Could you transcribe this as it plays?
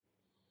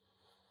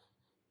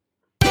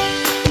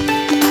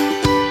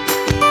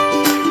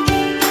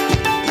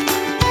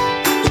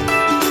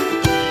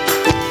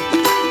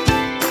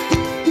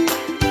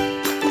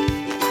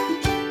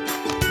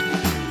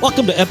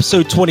Welcome to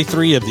episode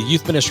 23 of the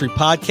Youth Ministry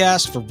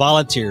Podcast for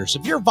volunteers.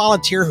 If you're a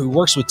volunteer who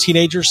works with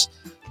teenagers,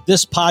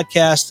 this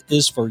podcast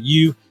is for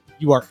you.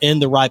 You are in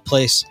the right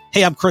place.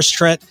 Hey, I'm Chris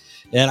Trent,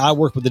 and I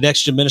work with the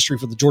Next Gen Ministry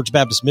for the Georgia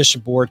Baptist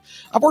Mission Board.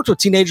 I've worked with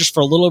teenagers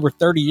for a little over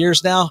 30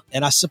 years now,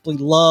 and I simply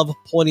love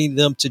pointing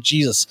them to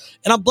Jesus.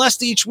 And I'm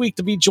blessed each week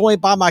to be joined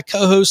by my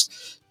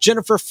co-host,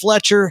 Jennifer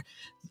Fletcher,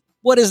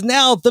 what is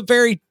now the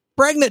very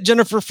pregnant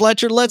Jennifer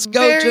Fletcher. Let's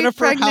go, Very Jennifer.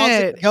 pregnant.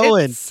 How's it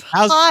going? It's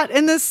hot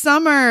in the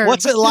summer.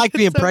 What's it like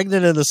being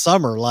pregnant in the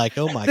summer? Like,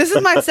 oh my! This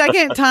is my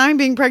second time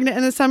being pregnant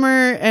in the summer,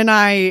 and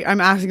I'm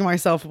asking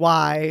myself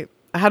why.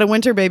 I had a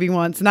winter baby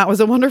once, and that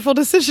was a wonderful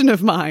decision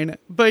of mine.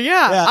 But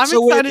yeah, I'm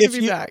excited to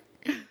be back.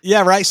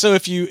 Yeah, right. So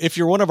if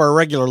you're one of our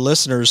regular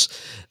listeners,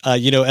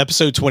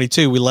 episode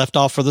 22, we left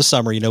off for the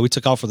summer. We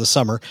took off for the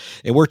summer,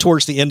 and we're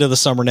towards the end of the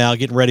summer now,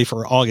 getting ready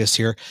for August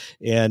here.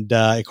 And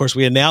of course,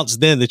 we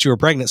announced then that you were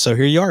pregnant. So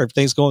here you are.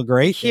 Everything's going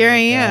great. Here I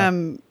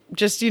am.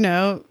 Just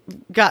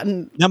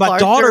gotten now. My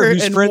daughter,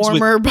 who's and friends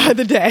warmer with, by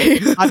the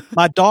day.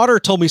 my daughter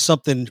told me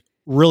something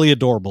really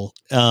adorable.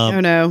 Oh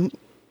no,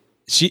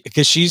 she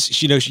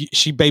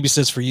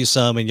babysits for you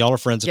some, and y'all are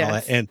friends and all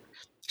that, and.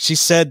 She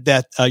said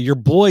that your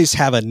boys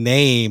have a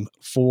name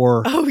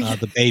for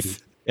the baby.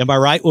 Am I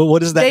right? Well,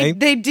 what is that name?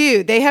 They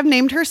do. They have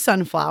named her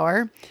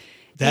Sunflower.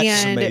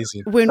 That's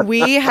amazing. When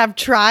we have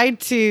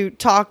tried to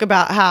talk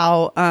about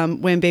how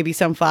when baby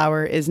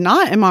Sunflower is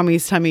not in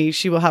mommy's tummy,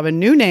 she will have a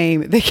new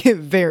name, they get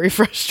very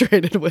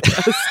frustrated with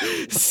us.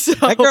 So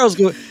that girl's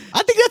good.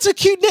 I think that's a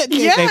cute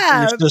name for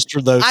your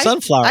sister, though.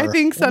 Sunflower. I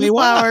think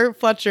Sunflower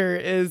Fletcher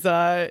is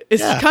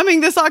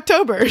coming this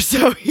October.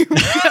 So here we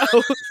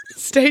go.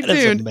 Stay tuned. That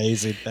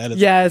is amazing.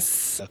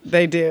 Yes,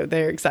 they do.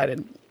 They're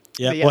excited.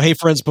 Yeah. Well, hey,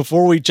 friends,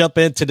 before we jump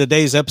into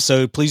today's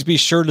episode, please be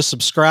sure to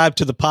subscribe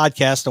to the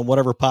podcast on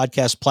whatever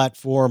podcast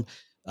platform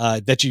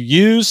that you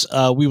use.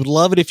 We would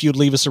love it if you'd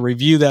leave us a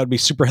review. That would be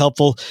super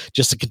helpful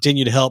just to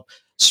continue to help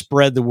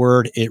spread the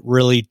word. It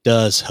really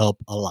does help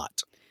a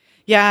lot.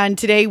 Yeah, and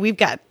today we've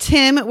got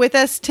Tim with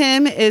us.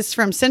 Tim is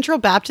from Central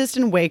Baptist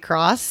in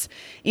Waycross,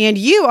 and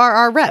you are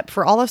our rep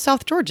for all of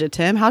South Georgia.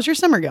 Tim, how's your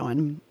summer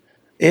going?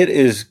 It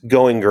is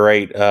going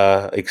great.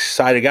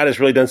 Excited. God has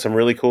really done some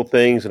really cool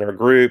things in our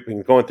group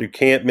and going through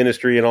camp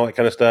ministry and all that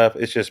kind of stuff.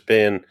 It's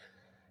been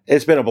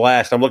a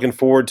blast. I'm looking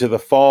forward to the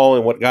fall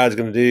and what God's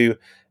going to do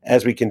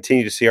as we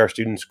continue to see our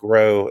students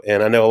grow.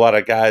 And I know a lot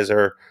of guys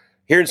are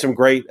hearing some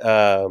great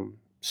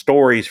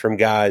stories from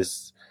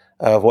guys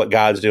of what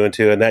God's doing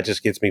too. And that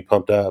just gets me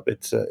pumped up.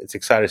 It's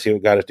exciting to see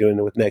what God is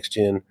doing with Next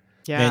Gen.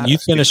 Yeah. And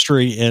youth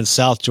ministry in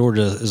South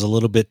Georgia is a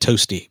little bit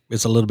toasty.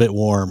 It's a little bit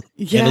warm.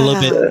 Yeah.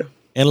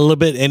 And a little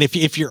bit, and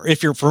if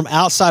you're from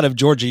outside of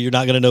Georgia, you're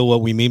not going to know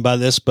what we mean by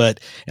this, but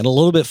and a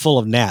little bit full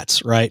of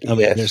gnats, right? I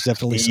mean, there's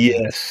definitely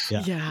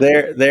some Yeah.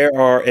 There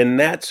are, and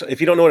gnats.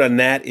 If you don't know what a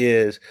gnat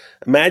is,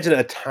 imagine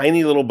a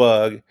tiny little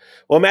bug.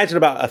 Well, imagine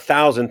about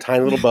 1,000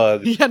 tiny little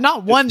bugs. Yeah,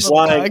 not one little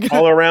bug.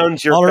 all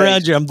around your all face,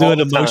 around you. I'm doing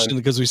a motion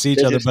because we see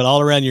each other, but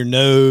all around your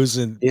nose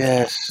and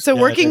So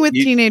working with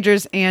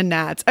teenagers and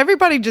gnats,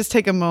 everybody just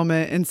take a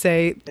moment and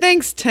say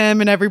thanks,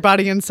 Tim, and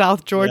everybody in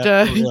South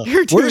Georgia.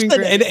 You're doing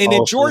great. And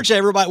in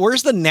Georgia, everybody,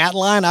 where's the gnat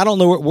line? I don't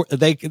know where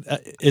they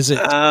is it.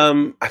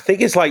 I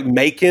think it's like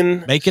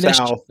Macon-ish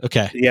South.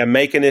 Okay, yeah,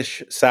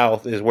 Macon-ish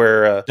South is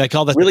where they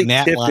call that really the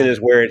gnat Tifton line.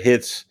 Is where it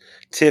hits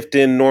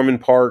Tifton, Norman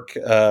Park,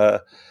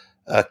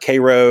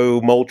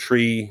 Cairo,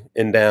 Moultrie,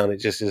 and down. It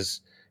just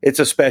is. It's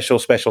a special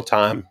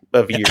time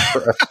of year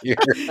for us here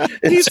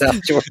in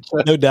South Georgia.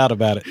 No doubt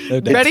about it. No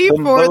doubt. Ready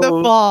for the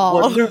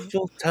fall.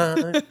 Wonderful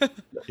time.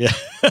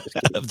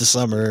 Of the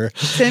summer.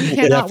 Tim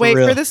cannot wait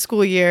for the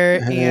school year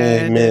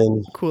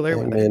and cooler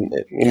weather.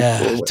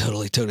 Yeah,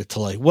 totally.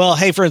 Well,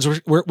 hey, friends,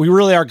 we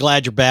really are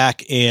glad you're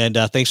back, and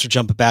thanks for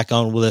jumping back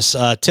on with us.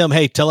 Tim,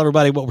 hey, tell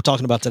everybody what we're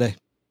talking about today.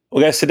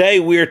 Well, guys, today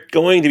we're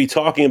going to be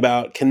talking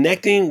about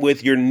connecting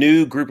with your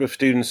new group of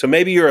students. So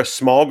maybe you're a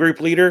small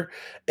group leader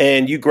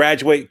and you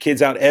graduate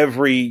kids out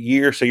every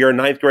year. So you're a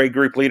ninth grade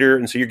group leader,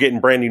 and so you're getting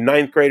brand new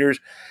ninth graders.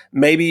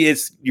 Maybe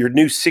it's your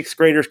new sixth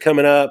graders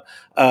coming up.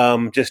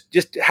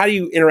 Just how do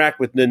you interact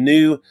with the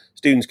new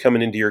students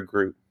coming into your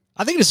group?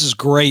 I think this is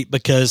great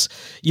because,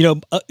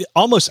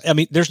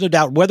 there's no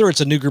doubt whether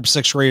it's a new group of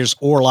sixth graders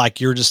or like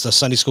you're just a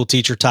Sunday school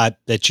teacher type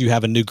that you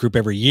have a new group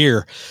every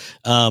year.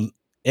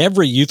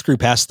 Every youth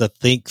group has to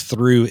think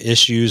through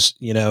issues,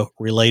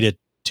 related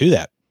to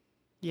that.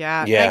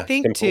 Yeah. I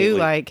think completely. Too,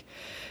 like,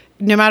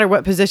 no matter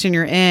what position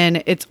you're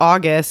in, it's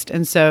August.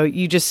 And so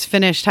you just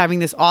finished having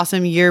this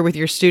awesome year with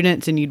your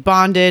students and you'd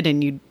bonded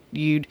and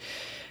you'd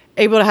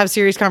able to have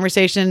serious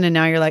conversation. And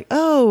now you're like,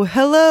 oh,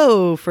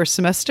 hello, first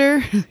semester.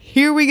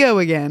 Here we go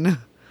again.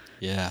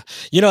 Yeah.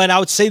 And I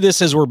would say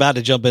this as we're about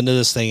to jump into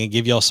this thing and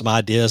give y'all some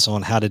ideas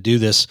on how to do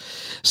this.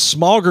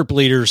 Small group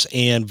leaders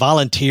and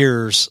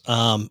volunteers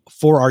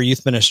for our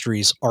youth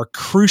ministries are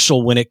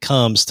crucial when it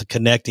comes to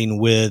connecting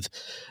with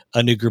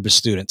a new group of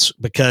students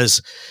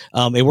because,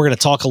 and we're going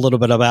to talk a little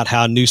bit about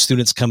how new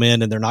students come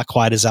in and they're not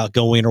quite as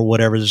outgoing or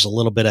whatever. There's a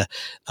little bit of,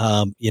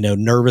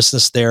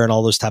 nervousness there and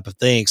all those type of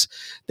things.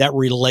 That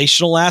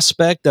relational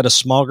aspect that a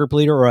small group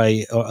leader or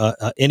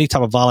any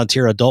type of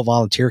volunteer, adult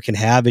volunteer can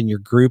have in your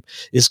group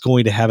is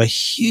going to have a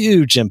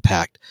huge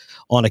impact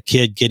on a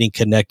kid getting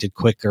connected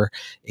quicker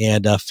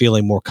and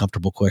feeling more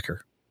comfortable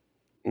quicker.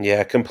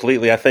 Yeah,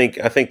 completely. I think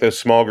those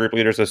small group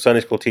leaders, those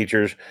Sunday school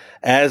teachers,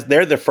 as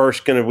they're the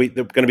first going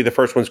to be the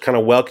first ones kind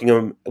of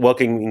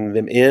welcoming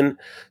them in.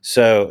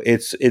 So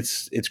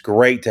it's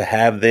great to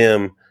have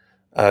them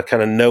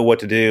kind of know what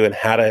to do and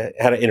how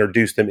to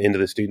introduce them into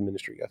the student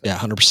ministry. I think. Yeah,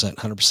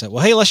 100%.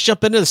 Well, hey, let's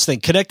jump into this thing.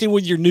 Connecting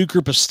with your new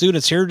group of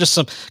students. Here are just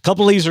a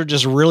couple of these are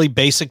just really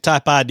basic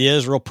type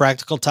ideas, real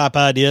practical type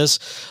ideas,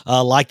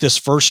 like this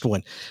first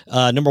one.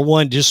 Number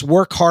one, just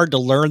work hard to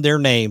learn their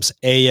names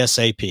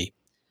ASAP.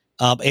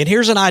 And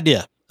here's an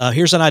idea.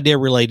 Here's an idea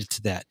related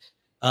to that.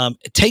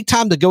 Take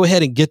time to go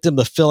ahead and get them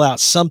to fill out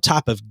some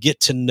type of get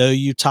to know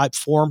you type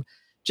form.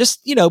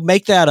 Just,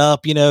 make that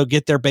up,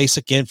 get their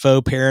basic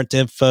info, parent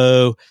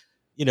info,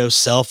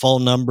 cell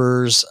phone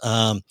numbers,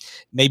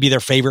 maybe their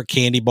favorite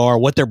candy bar,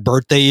 what their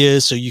birthday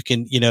is. So you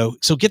can,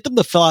 so get them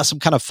to fill out some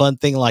kind of fun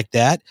thing like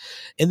that.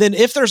 And then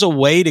if there's a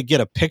way to get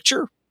a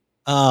picture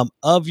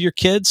of your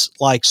kids,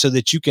 like so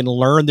that you can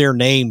learn their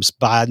names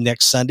by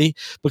next Sunday,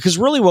 because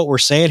really what we're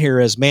saying here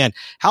is, man,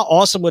 how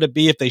awesome would it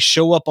be if they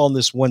show up on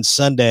this one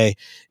Sunday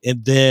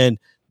and then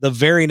the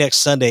very next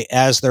Sunday,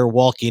 as they're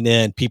walking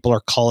in, people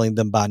are calling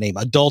them by name.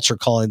 Adults are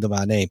calling them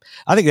by name.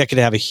 I think that could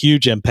have a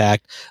huge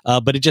impact,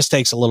 but it just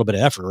takes a little bit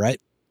of effort,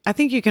 right? I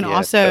think you can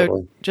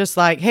also just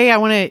like, hey, I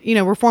want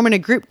to, we're forming a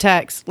group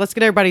text. Let's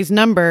get everybody's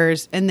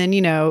numbers. And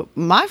then,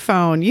 my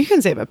phone, you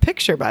can save a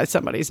picture by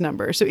somebody's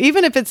number. So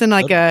even if it's in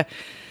like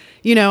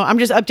I'm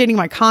just updating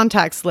my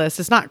contacts list.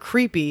 It's not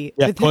creepy.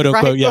 Yeah, quote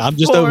unquote. Yeah, I'm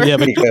just over. Yeah,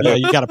 but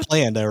you got a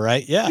plan though,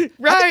 right? Yeah,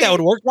 right. I think that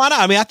would work. Why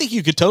not? I mean, I think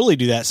you could totally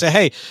do that. Say,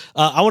 hey,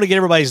 I want to get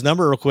everybody's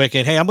number real quick,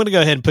 and hey, I'm going to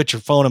go ahead and put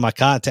your phone in my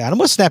contact. I'm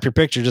going to snap your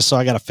picture just so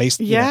I got a face.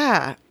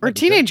 Yeah, or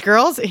teenage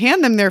girls,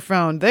 hand them their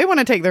phone. They want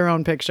to take their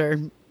own picture.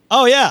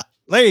 Oh yeah.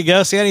 There you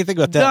go. See, I didn't think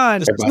about that.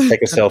 Done. Everybody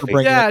take a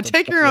selfie. Yeah,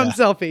 take your own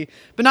selfie,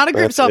 but not a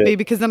group selfie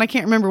because then I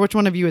can't remember which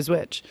one of you is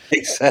which.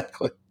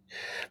 Exactly.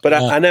 But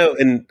I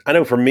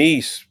know for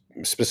me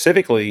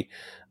specifically,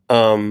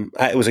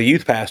 it was a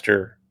youth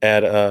pastor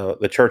at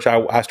the church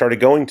I started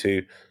going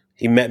to.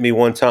 He met me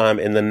one time,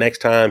 and the next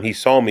time he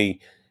saw me,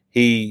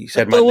 he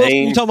said my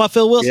name. You talking about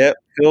Phil Wilson? Yep,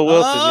 Phil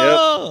Wilson.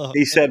 Oh. Yep.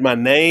 He said my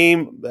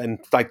name and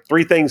like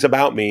 3 things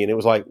about me, and it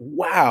was like,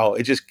 wow,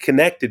 it just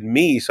connected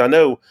me. So I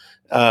know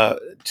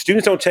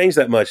students don't change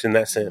that much in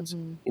that sense.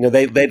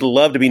 Mm-hmm. They'd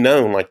love to be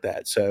known like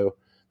that. So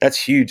that's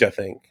huge. I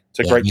think it's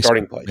a great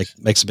starting place.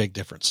 Makes a big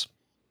difference.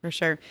 For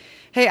sure.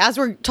 Hey, as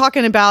we're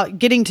talking about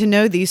getting to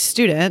know these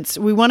students,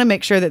 we want to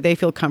make sure that they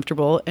feel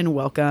comfortable and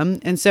welcome.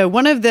 And so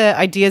one of the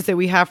ideas that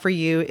we have for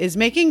you is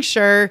making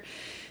sure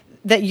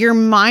that you're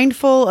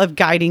mindful of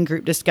guiding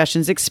group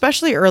discussions,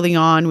 especially early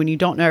on when you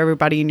don't know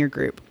everybody in your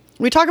group.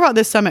 We talk about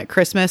this some at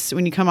Christmas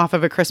when you come off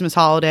of a Christmas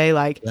holiday,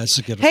 like, that's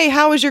a good one. Hey,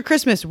 how was your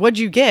Christmas? What'd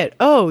you get?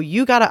 Oh,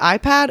 you got an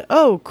iPad?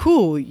 Oh,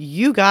 cool.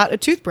 You got a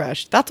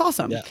toothbrush. That's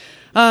awesome. Yeah.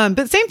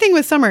 But same thing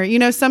with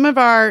summer. Some of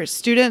our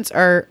students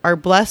are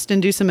blessed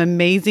and do some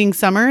amazing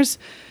summers.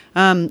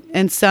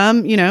 And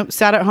some,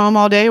 sat at home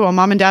all day while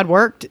mom and dad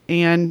worked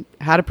and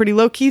had a pretty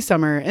low key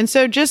summer. And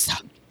so just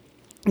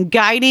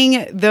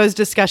guiding those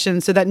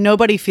discussions so that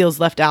nobody feels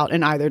left out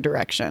in either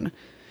direction.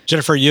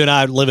 Jennifer, you and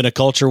I live in a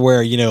culture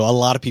where, a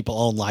lot of people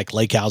own like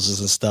lake houses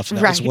and stuff. And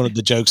that was one of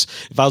the jokes.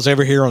 If I was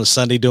ever here on a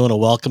Sunday doing a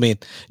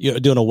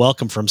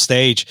welcome from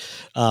stage,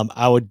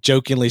 I would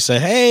jokingly say,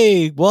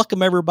 hey,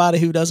 welcome everybody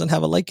who doesn't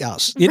have a lake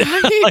house. Right.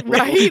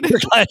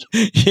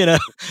 If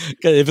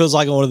it was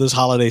like one of those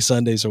holiday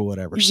Sundays or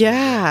whatever. So,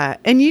 yeah.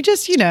 And you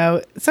just,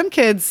 some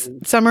kids,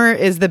 summer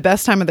is the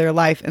best time of their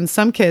life. And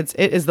some kids,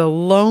 it is the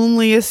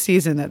loneliest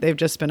season that they've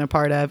just been a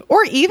part of.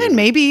 Or even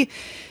maybe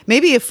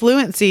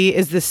affluency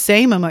is the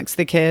same amongst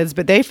the kids,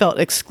 but they felt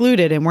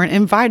excluded and weren't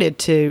invited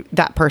to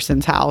that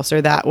person's house or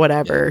that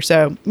whatever.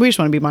 So we just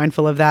want to be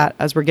mindful of that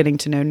as we're getting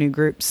to know new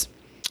groups.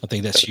 I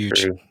think that's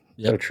huge. True.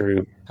 Yep. So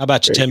true. How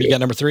about you, Tim? You got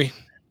number 3?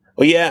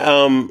 Well,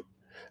 yeah.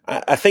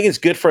 I think it's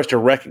good for us to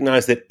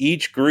recognize that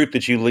each group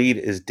that you lead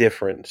is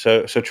different.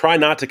 So try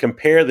not to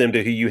compare them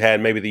to who you had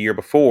maybe the year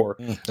before.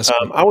 I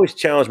always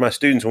challenge my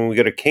students when we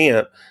go to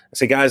camp. I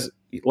say, guys,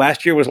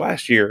 last year was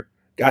last year.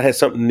 God has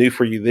something new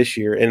for you this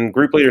year. And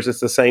group leaders, it's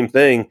the same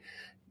thing.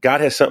 God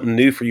has something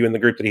new for you in the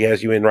group that he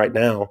has you in right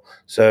now.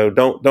 So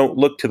don't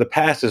look to the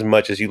past as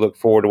much as you look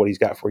forward to what he's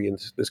got for you in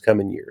this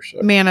coming year.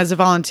 So. Man, as a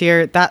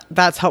volunteer,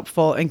 that's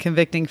helpful and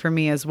convicting for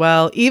me as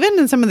well. Even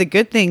in some of the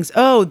good things,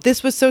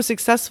 this was so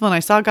successful and I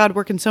saw God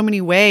work in so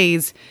many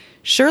ways.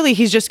 surely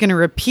he's just going to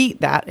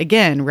repeat that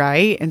again,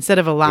 right? Instead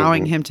of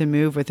allowing him to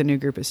move with a new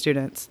group of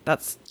students.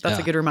 That's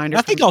a good reminder.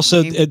 I think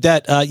also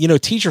that,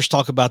 teachers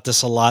talk about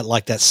this a lot,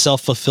 like that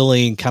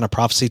self-fulfilling kind of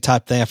prophecy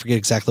type thing. I forget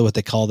exactly what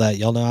they call that.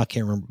 Y'all know, I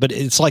can't remember, but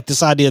it's like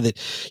this idea that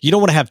you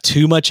don't want to have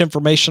too much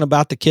information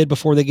about the kid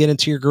before they get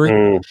into your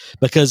group,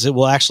 because it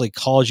will actually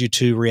cause you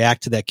to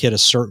react to that kid a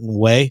certain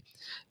way.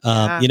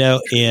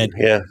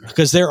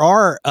 Because there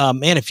are,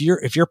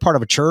 if you're part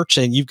of a church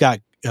and you've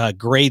got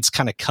grades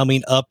kind of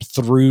coming up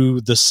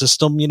through the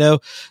system,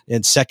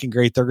 in second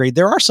grade, third grade,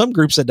 there are some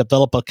groups that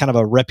develop a kind of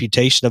a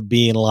reputation of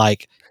being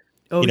like,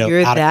 out of control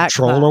class,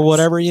 or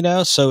whatever,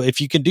 So if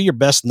you can do your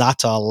best not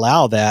to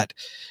allow that,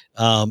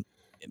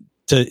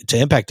 to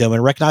impact them,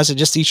 and recognize that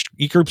just each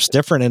group's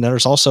different. And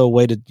there's also a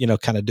way to,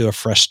 kind of do a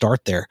fresh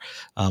start there.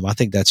 I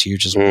think that's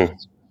huge as well.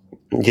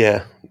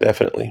 Yeah,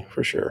 definitely.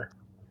 For sure.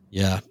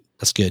 Yeah.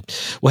 That's good.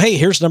 Well, hey,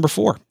 here's number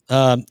 4.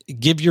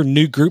 Give your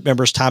new group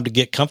members time to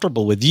get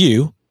comfortable with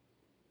you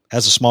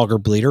as a small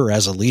group leader or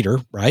as a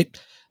leader, right?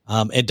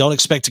 And don't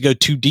expect to go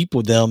too deep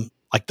with them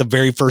like the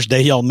very first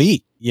day y'all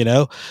meet,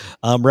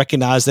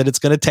 recognize that it's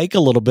going to take a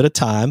little bit of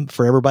time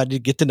for everybody to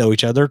get to know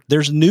each other.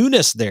 There's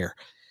newness there.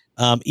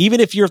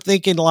 Even if you're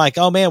thinking like,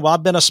 oh man, well,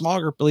 I've been a small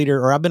group leader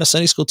or I've been a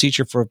Sunday school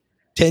teacher for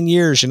 10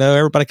 years,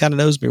 everybody kind of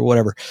knows me or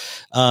whatever.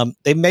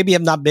 They maybe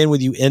have not been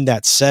with you in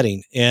that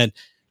setting. And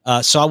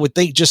so I would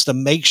think just to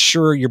make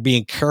sure you're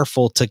being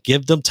careful to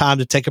give them time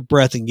to take a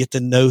breath and get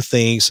to know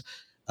things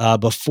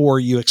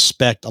before you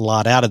expect a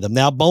lot out of them.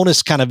 Now,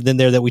 bonus kind of in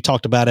there that we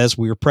talked about as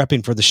we were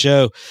prepping for the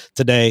show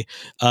today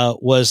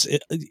was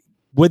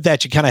with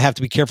that, you kind of have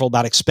to be careful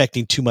about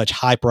expecting too much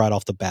hype right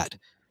off the bat.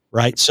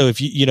 Right. So if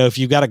if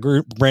you've got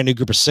a brand new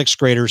group of 6th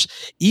graders,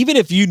 even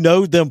if you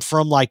know them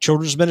from like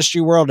children's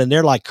ministry world and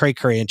they're like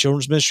cray in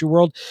children's ministry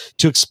world,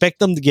 to expect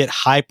them to get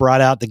hype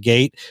right out the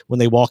gate when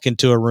they walk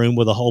into a room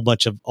with a whole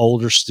bunch of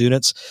older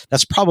students,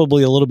 that's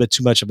probably a little bit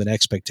too much of an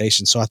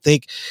expectation. So I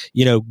think,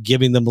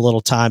 giving them a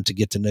little time to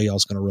get to know y'all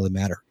is going to really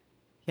matter.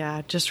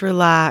 Yeah. Just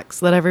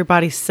relax. Let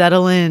everybody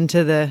settle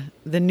into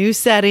the new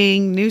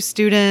setting, new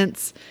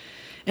students.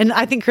 And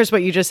I think, Chris,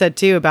 what you just said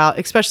too about,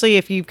 especially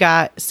if you've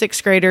got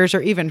 6th graders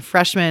or even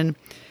freshmen,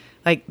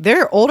 like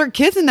they're older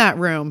kids in that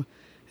room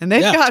and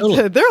they're a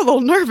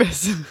little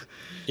nervous.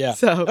 Yeah.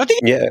 So I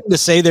think to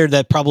say there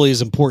that probably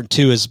is important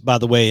too is, by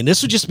the way, and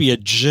this would just be a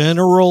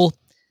general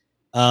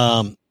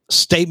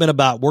statement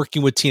about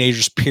working with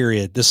teenagers,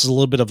 period. This is a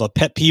little bit of a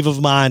pet peeve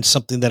of mine,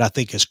 something that I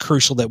think is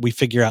crucial that we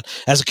figure out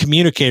as a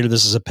communicator.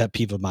 This is a pet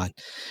peeve of mine.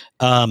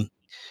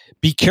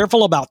 Be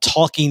careful about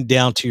talking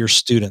down to your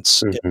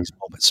students in these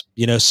moments.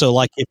 So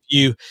like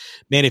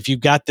if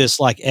you've got this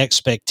like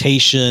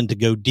expectation to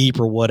go deep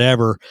or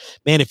whatever,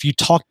 man, if you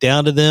talk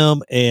down to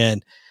them,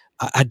 and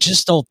I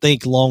just don't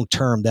think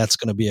long-term that's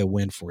going to be a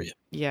win for you.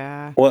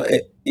 Yeah. Well,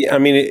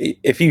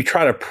 if you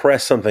try to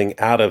press something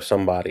out of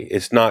somebody,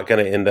 it's not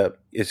going to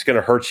it's going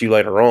to hurt you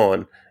later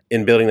on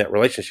in building that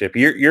relationship.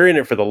 You're in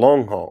it for the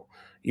long haul.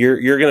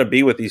 You're going to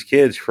be with these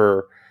kids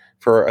for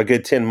a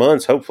good 10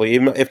 months, hopefully,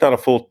 even if not a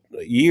full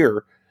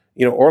year,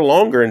 or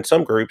longer in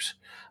some groups.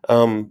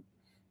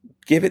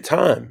 Give it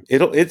time.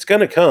 It's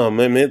going to come.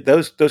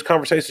 Those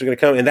conversations are going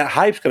to come, and that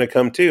hype's going to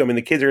come too.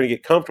 The kids are going to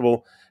get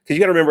comfortable, because you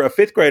got to remember, a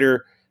 5th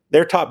grader,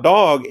 they're top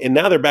dog, and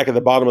now they're back at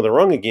the bottom of the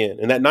rung again.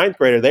 And that 9th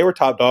grader, they were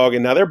top dog,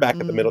 and now they're back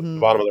at the middle,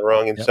 the bottom of the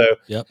rung. And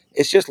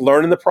it's just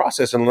learning the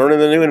process and learning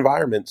the new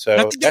environment.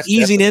 So that's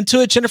easing into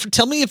it. Jennifer,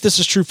 tell me if this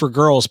is true for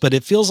girls, but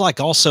it feels like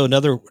also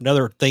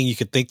another thing you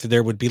could think that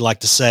there would be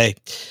like to say,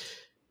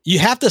 you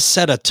have to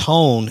set a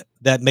tone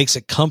that makes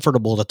it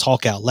comfortable to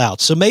talk out loud.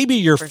 So maybe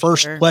your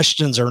first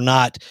questions are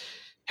not,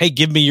 hey,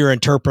 give me your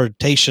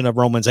interpretation of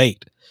Romans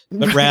 8,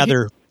 but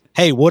rather,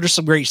 hey, what are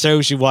some great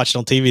shows you watched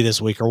on TV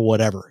this week or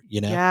whatever,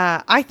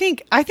 Yeah, I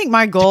think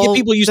my goal, to get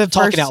people used to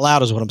talking out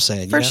loud is what I'm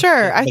saying. For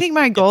sure. I think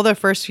my goal the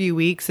first few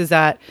weeks is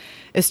that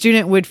a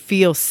student would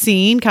feel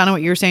seen, kind of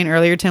what you were saying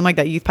earlier, Tim, like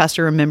that youth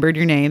pastor remembered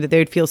your name, that they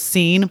would feel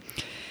seen.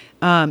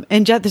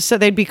 And just so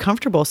they'd be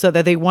comfortable, so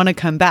that they want to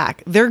come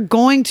back. They're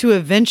going to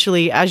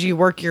eventually, as you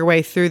work your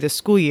way through the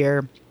school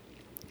year,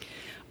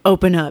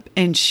 open up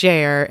and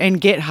share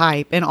and get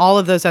hype and all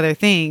of those other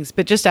things.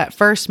 But just at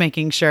first,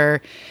 making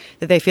sure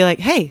that they feel like,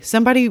 hey,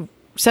 somebody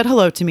said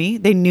hello to me.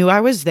 They knew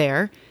I was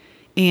there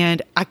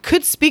and I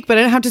could speak, but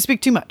I didn't have to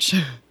speak too much.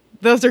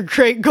 Those are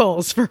great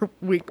goals for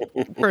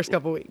first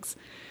couple weeks.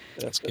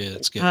 That's good.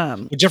 That's good.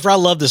 Well, Jennifer, I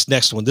love this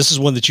next one. This is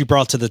one that you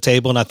brought to the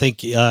table, and I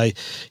think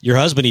your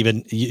husband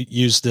even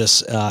used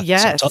this.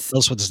 Yes. So tell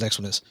us what this next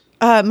one is.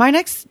 My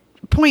next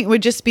point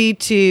would just be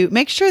to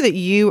make sure that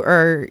you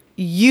are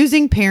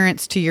using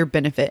parents to your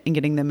benefit and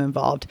getting them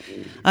involved.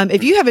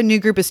 If you have a new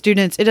group of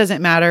students, it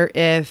doesn't matter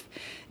if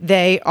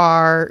they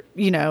are,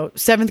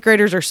 7th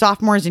graders or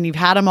sophomores and you've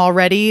had them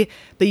already,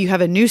 but you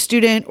have a new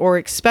student, or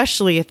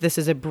especially if this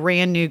is a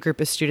brand new group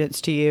of students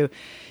to you,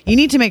 you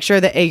need to make sure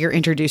that you're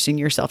introducing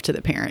yourself to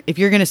the parent. If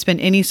you're going to spend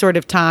any sort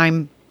of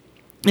time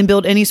and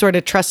build any sort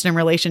of trust and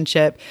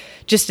relationship,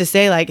 just to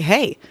say like,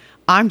 hey,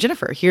 I'm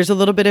Jennifer. Here's a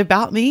little bit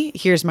about me.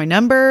 Here's my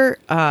number.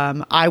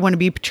 I want to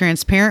be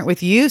transparent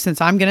with you since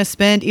I'm going to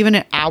spend even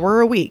an hour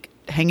a week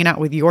hanging out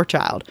with your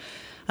child.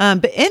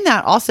 But in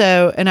that,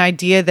 also an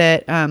idea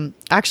that I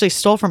actually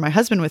stole from my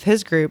husband with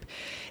his group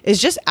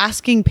is just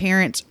asking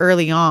parents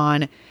early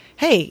on,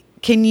 hey,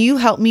 can you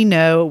help me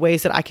know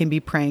ways that I can be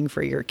praying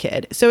for your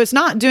kid? So it's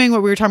not doing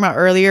what we were talking about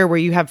earlier, where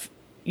you have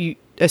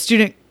a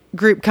student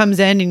group comes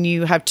in and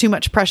you have too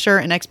much pressure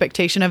and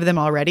expectation of them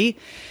already.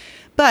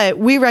 But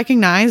we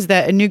recognize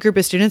that a new group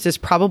of students is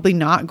probably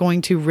not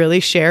going to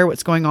really share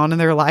what's going on in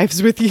their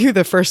lives with you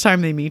the first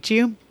time they meet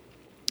you.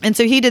 And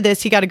so he did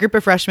this. He got a group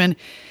of freshmen.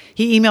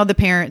 He emailed the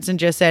parents and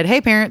just said, hey,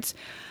 parents,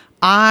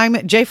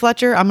 I'm Jay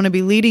Fletcher. I'm going to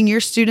be leading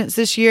your students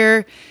this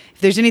year.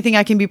 If there's anything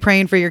I can be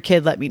praying for your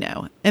kid, let me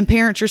know. And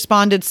parents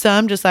responded,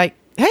 some just like,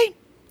 hey,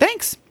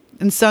 thanks.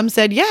 And some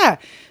said, yeah,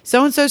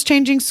 so-and-so's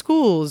changing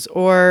schools,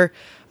 or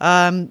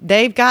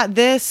they've got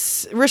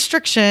this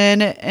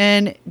restriction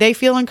and they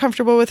feel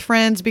uncomfortable with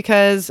friends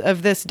because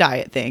of this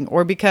diet thing,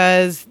 or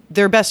because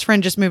their best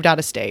friend just moved out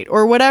of state,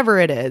 or whatever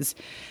it is.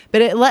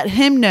 But it let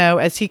him know,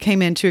 as he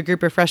came into a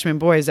group of freshman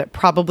boys that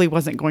probably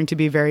wasn't going to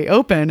be very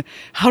open,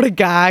 how to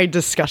guide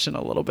discussion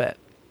a little bit.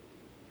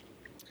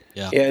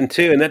 Yeah, and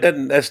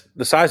that's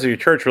the size of your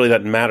church really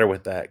doesn't matter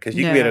with that, because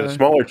you can be at a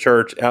smaller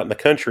church out in the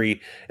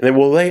country, and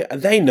then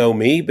they know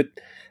me, but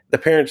the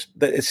parents,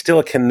 it's still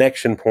a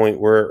connection point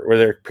where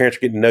their parents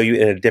are getting to know you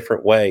in a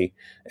different way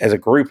as a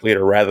group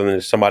leader rather than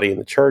as somebody in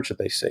the church that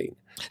they've seen.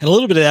 And a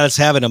little bit of that is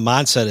having a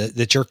mindset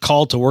that you're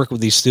called to work with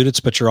these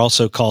students, but you're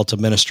also called to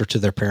minister to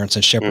their parents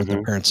and shepherd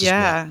their parents as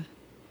well.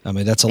 I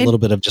mean, that's a little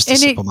bit of just a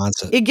simple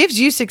mindset. It gives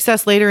you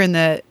success later in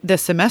the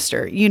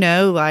semester,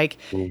 like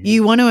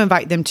you want to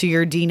invite them to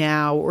your D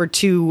now or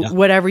to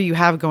whatever you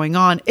have going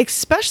on,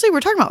 especially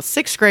we're talking about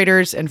sixth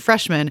graders and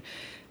freshmen.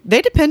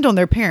 They depend on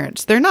their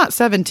parents. They're not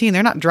 17.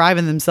 They're not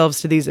driving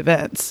themselves to these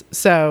events.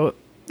 So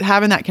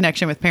having that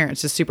connection with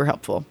parents is super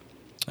helpful.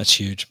 That's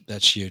huge.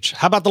 That's huge.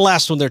 How about the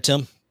last one there,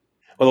 Tim?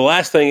 Well, the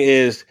last thing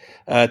is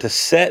to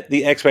set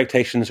the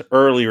expectations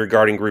early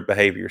regarding group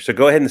behavior. So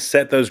go ahead and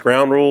set those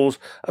ground rules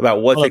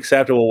about what's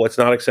acceptable, what's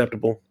not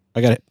acceptable.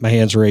 I got it. My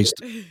hand's raised.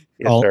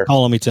 Yes, sir.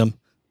 Call on me, Tim.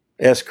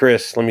 Yes,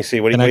 Chris. Let me see.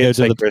 What do you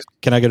say, Chris?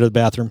 Can I go to the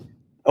bathroom?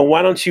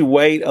 Why don't you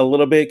wait a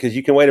little bit? Because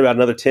you can wait about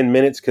another 10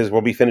 minutes because we'll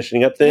be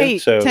finishing up then. Hey,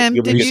 so Tim,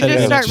 did you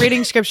just start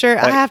reading scripture?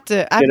 I'm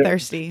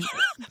thirsty.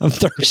 I'm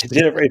thirsty.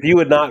 Jennifer, if you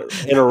would not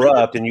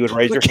interrupt and you would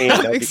raise your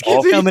hand, that would be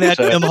awesome. Coming at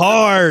them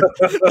hard.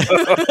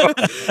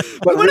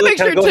 We want to make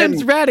sure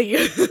Tim's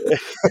ready.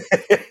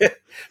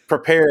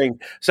 Preparing.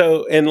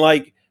 So,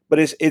 but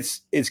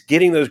it's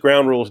getting those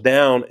ground rules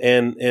down.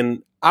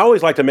 And I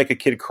always like to make a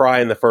kid cry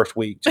in the first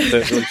week just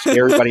to really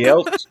scare everybody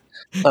else.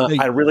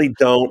 I really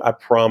don't. I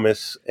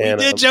promise. And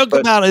we did joke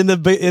about in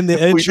the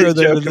intro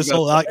there, this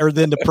whole or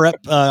then the prep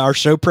our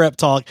show prep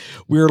talk.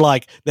 We were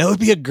like, that would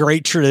be a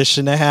great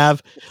tradition to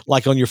have,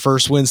 like on your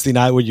first Wednesday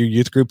night with your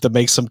youth group, to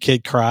make some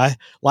kid cry.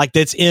 Like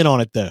that's in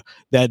on it though.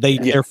 That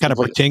they're kind of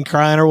pretend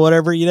crying or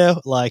whatever,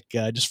 like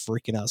just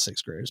freaking out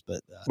sixth graders.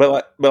 But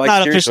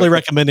not officially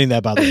recommending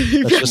that, by the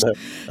way. That's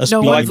just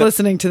no one's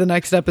listening to the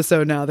next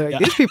episode now. They're like,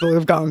 these people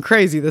have gone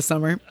crazy this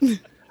summer.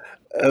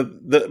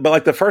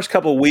 But the first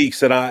couple of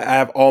weeks that I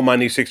have all my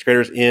new sixth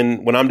graders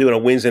in, when I'm doing a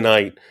Wednesday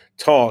night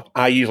talk,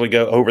 I usually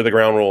go over the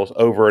ground rules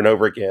over and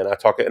over again. I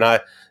talk, and I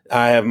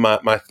have my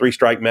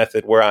 3-strike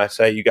method where I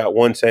say, you got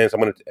one chance,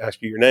 I'm going to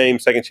ask you your name.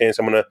 Second chance,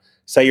 I'm going to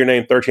say your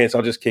name. Third chance,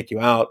 I'll just kick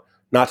you out.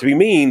 Not to be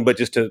mean, but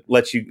just to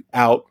let you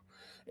out.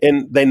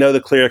 And they know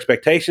the clear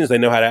expectations. They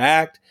know how to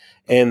act.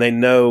 And they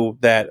know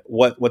that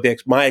what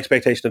my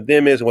expectation of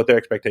them is and what their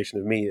expectation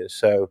of me is.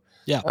 So,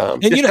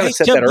 and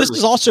Tim, this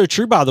is also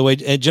true, by the way,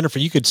 and Jennifer,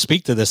 you could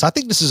speak to this. I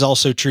think this is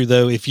also true,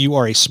 though, if you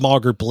are a small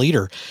group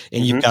leader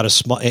and you've got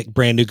a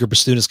brand new group of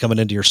students coming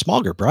into your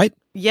small group, right?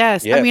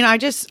 Yes. I mean, I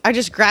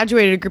just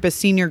graduated a group of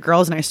senior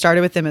girls and I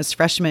started with them as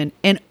freshmen.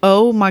 And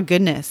oh my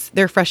goodness,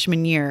 their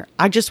freshman year,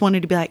 I just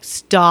wanted to be like,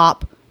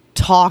 stop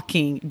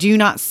talking. Do you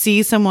not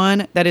see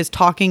someone that is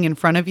talking in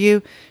front of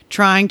you,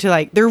 trying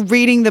to they're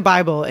reading the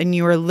Bible and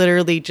you are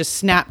literally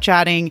just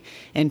Snapchatting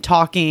and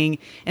talking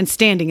and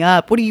standing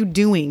up? What are you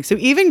doing? So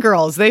even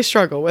girls, they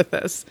struggle with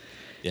this.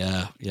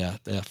 Yeah,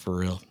 for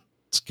real.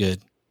 It's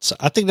good. So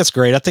I think that's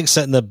great. I think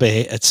setting the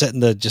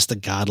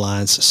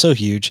guidelines is so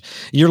huge.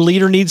 Your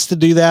leader needs to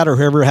do that, or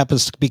whoever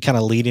happens to be kind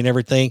of leading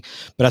everything.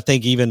 But I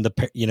think even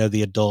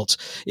the adults,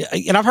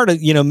 and I've heard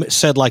it,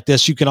 said like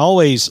this: you can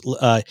always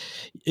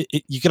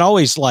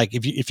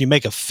if you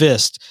make a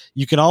fist,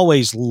 you can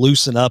always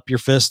loosen up your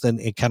fist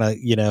and kind of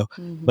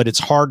but it's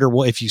harder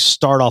if you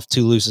start off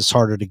too loose. It's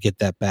harder to get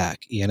that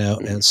back,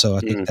 And so I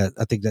think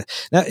that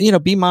now,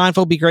 be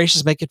mindful, be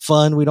gracious, make it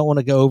fun. We don't want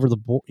to go over the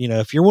board.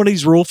 If you're one of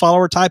these rule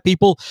follower type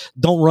people,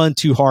 don't run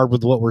too hard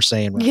with what we're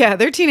saying. Right yeah,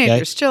 they're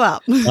teenagers. Okay? Chill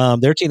out.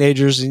 They're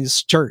teenagers, and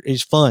it's church.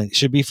 It's fun. It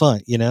should be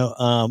fun,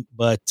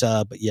 But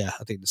yeah,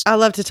 I think this. I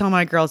love to tell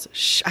my girls,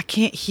 "Shh, I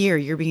can't hear.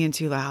 You're being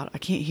too loud. I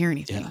can't hear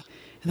anything." Yeah.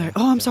 And they're like,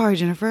 "Oh, I'm sorry,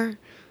 Jennifer."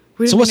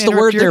 So what's the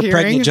word there,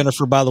 pregnant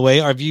Jennifer? By the way,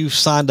 have you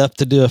signed up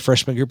to do a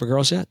freshman group of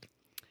girls yet?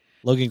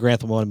 Logan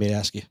Grantham wanted me to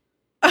ask you.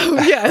 Oh,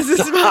 yes. This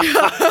is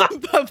my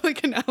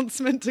public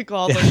announcement to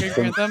call Logan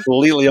Grantham.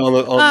 Completely on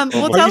the. Well,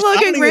 tell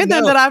Logan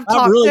Grantham that I've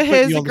talked to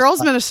his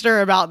girls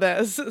minister about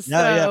this. So.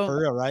 Yeah, for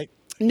real, right?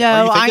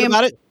 No, I am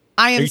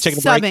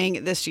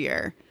subbing this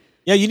year.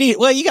 Yeah,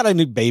 you got a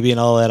new baby and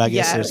all that, I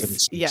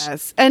guess.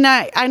 Yes. And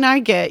I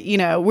get,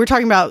 we're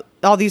talking about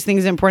all these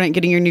things important,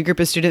 getting your new group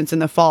of students in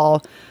the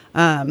fall.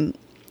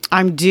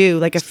 I'm due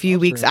like a few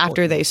weeks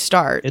after they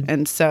start.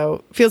 And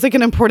so it feels like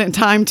an important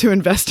time to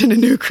invest in a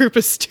new group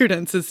of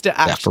students is to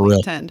actually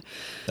attend.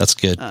 That's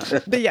good.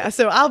 But yeah,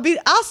 so I'll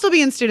still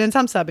be in students.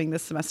 I'm subbing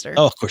this semester.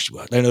 Oh, of course you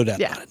will. No doubt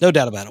about it. No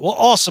doubt about it. Well,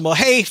 awesome. Well,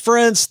 hey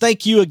friends,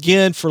 thank you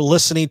again for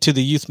listening to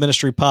the Youth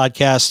Ministry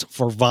Podcast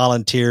for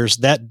Volunteers.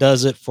 That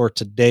does it for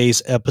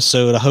today's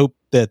episode. I hope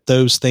that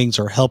those things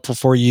are helpful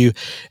for you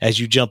as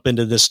you jump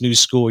into this new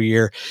school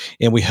year.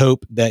 And we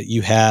hope that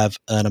you have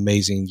an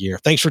amazing year.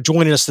 Thanks for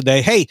joining us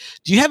today. Hey,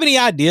 do you have any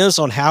ideas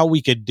on how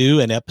we could do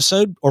an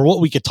episode or what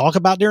we could talk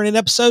about during an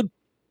episode?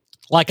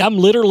 Like I'm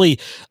literally,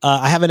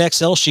 I have an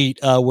Excel sheet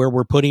where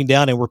we're putting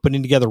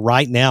together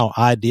right now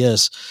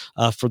ideas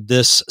for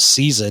this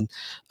season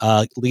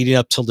leading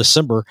up till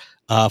December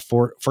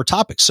for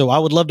topics. So I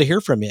would love to hear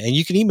from you. And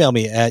you can email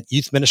me at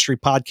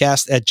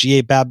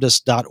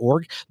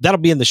youthministrypodcast@gabaptist.org. That'll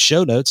be in the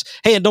show notes.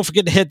 Hey, and don't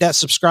forget to hit that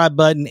subscribe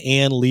button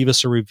and leave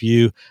us a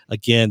review.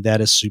 Again, that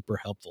is super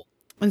helpful.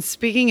 And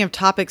speaking of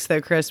topics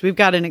though, Chris, we've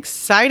got an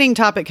exciting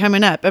topic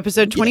coming up,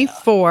 episode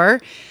 24.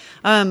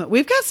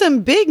 We've got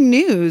some big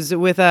news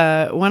with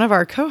one of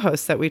our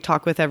co-hosts that we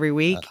talk with every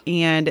week.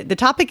 And the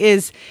topic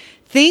is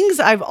things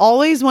I've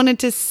always wanted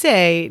to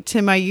say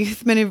to my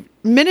youth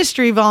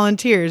ministry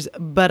volunteers,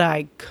 but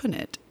I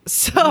couldn't.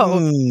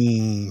 So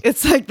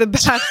it's like the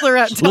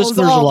Bachelorette tells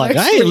listeners all. Are like,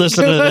 I ain't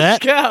listening to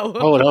that. Go.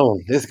 Hold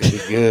on. This is going to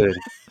be good.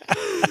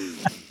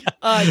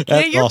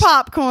 Get your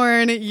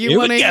popcorn. You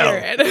want to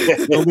hear it.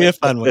 It'll be a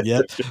fun one,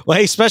 yeah. Well,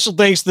 hey, special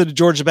thanks to the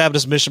Georgia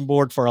Baptist Mission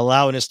Board for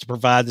allowing us to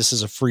provide this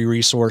as a free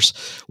resource.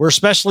 We're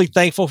especially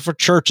thankful for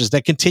churches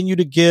that continue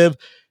to give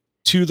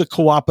to the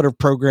cooperative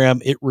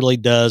program. It really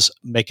does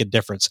make a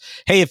difference.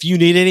 Hey, if you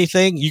need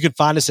anything, you can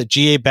find us at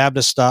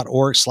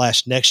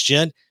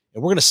gabaptist.org/nextgen. And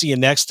we're going to see you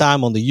next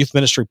time on the Youth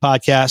Ministry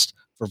Podcast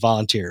for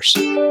Volunteers.